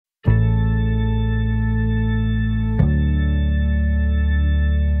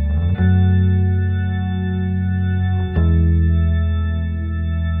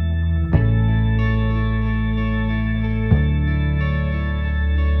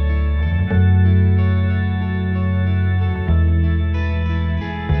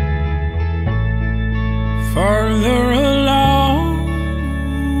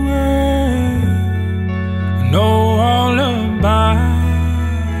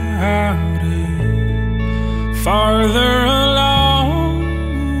farther along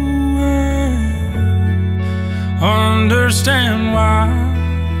the way, understand why.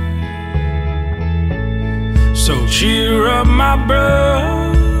 So cheer up, my brothers,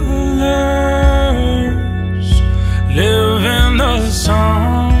 live in the sunshine.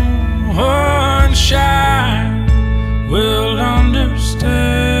 We'll understand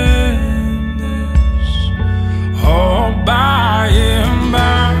this all by and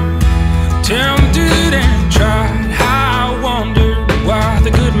by. Tempted and tried, I wonder why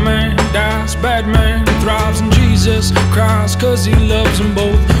the good man dies, bad man thrives, and Jesus cries 'cause he loves them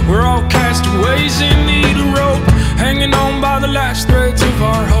both. We're all castaways in need of rope, hanging on by the last threads of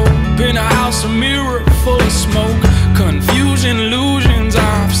our hope. In a house, a mirror full of smoke, confusing illusions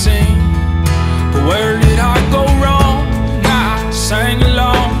I've seen. But where did I go wrong? I sang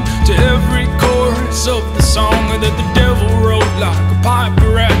along to every chorus of the song that the devil wrote like a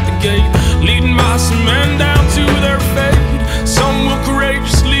piper at the gate, leading my some men down to their fate. Some will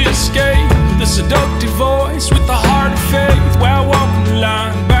courageously escape the seductive voice with the heart of faith, while walking the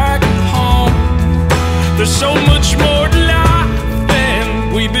line back home. There's so much more to life than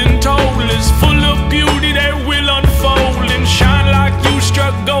we've been told. It's full of beauty that will unfold and shine like you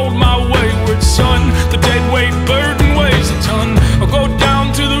struck gold, my wayward son. The dead weight burden weighs a ton. I'll go down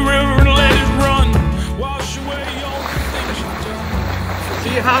to the river and let it run, wash away all the things you've done.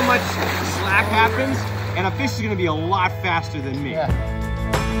 See how much slack happens, and a fish is going to be a lot faster than me. Yeah.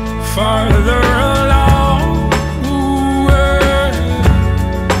 Farther along the way,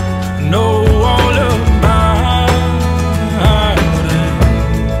 know all about it.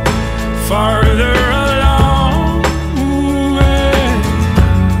 Farther along the way,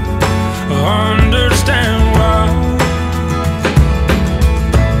 understand why.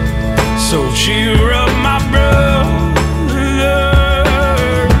 So cheer up, my brothers,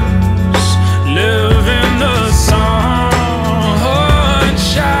 live in the sunshine.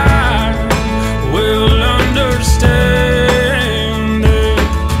 We'll understand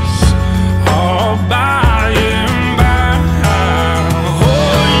this all by and by.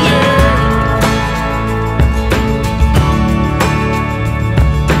 Oh yeah.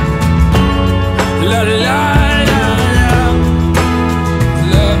 La la la la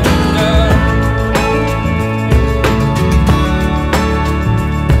la la.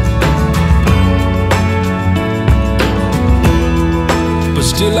 But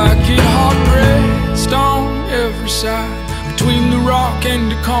still I get heart-pressed on every side, between the rock and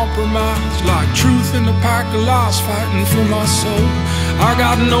the compromise, like truth in a pack of lies fighting for my soul. I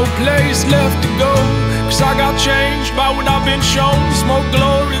got no place left to go, 'cause I got changed by what I've been shown. It's more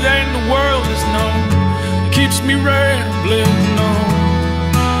glory than the world has known. It keeps me rambling on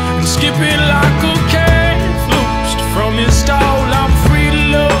and skipping like a calf loosed from his stall. I'm free to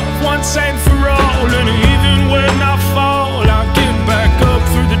love once and for all, and even when I fall, I get back up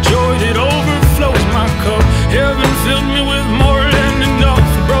through the joy that overflows my cup. Heaven filled me with more than enough,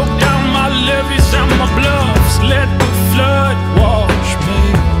 broke down my levees and my bluffs, let the flood wash me.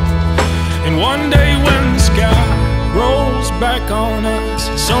 And one day when the sky rolls back on us,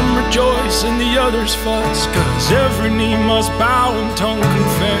 some rejoice and the others fuss, 'cause every knee must bow and tongue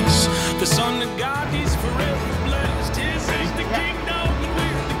confess the Son of God, he's forever blessed. His is the kingdom and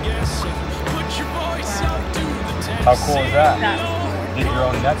we're the guests. So put your voice up to the test. How cool is that? Did your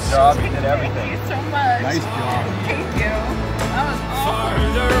own net job, you did everything. Thank you so much. Nice job. Thank you. That was awesome.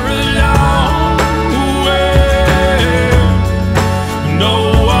 Farther along the way, know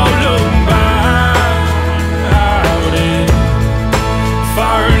all about it.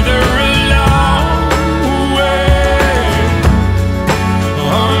 Farther along the way,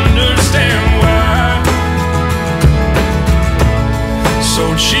 understand why. So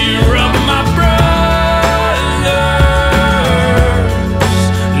cheer